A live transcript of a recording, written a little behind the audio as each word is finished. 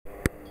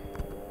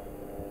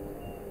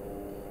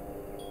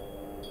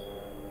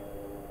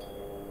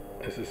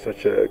This is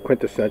such a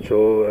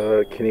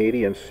quintessential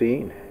Canadian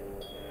scene.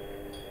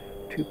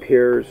 Two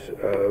pairs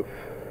of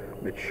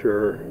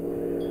mature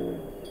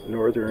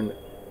northern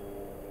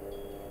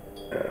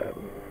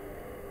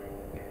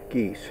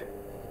geese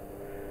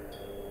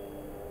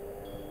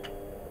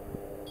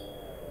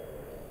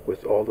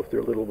with all of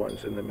their little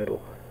ones in the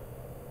middle,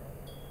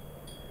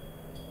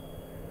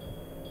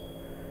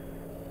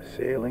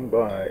 sailing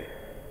by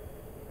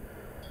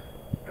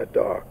a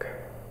dock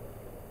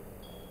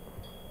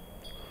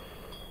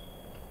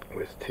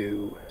with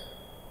two,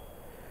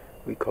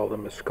 we call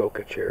them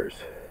Muskoka chairs.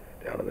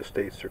 Down in the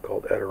States they're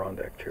called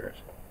Adirondack chairs.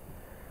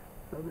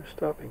 So they're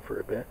stopping for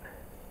a bit.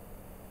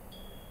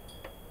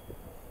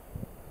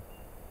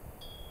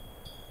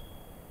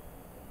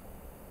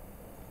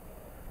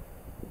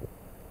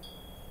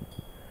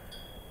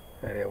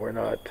 And yeah, we're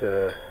not,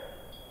 I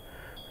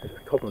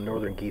called them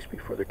northern geese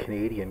before, they're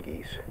Canadian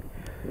geese.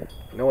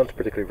 No one's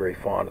particularly very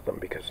fond of them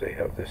because they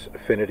have this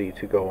affinity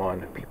to go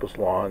on people's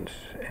lawns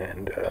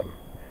and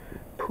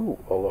poo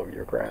all over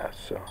your grass.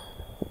 So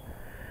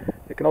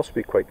they can also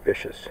be quite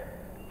vicious,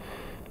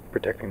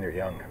 protecting their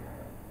young,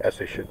 as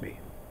they should be.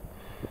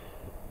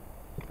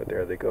 But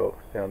there they go,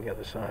 down the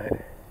other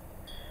side.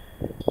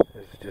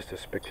 This is just a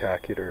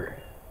spectacular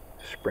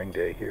spring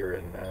day here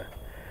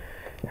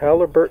in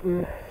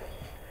Haliburton,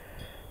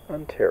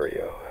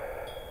 Ontario.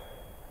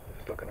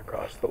 Just looking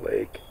across the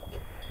lake.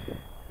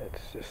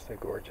 It's just a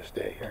gorgeous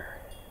day here.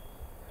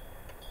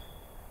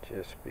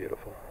 Just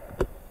beautiful.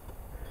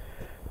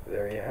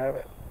 There you have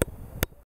it.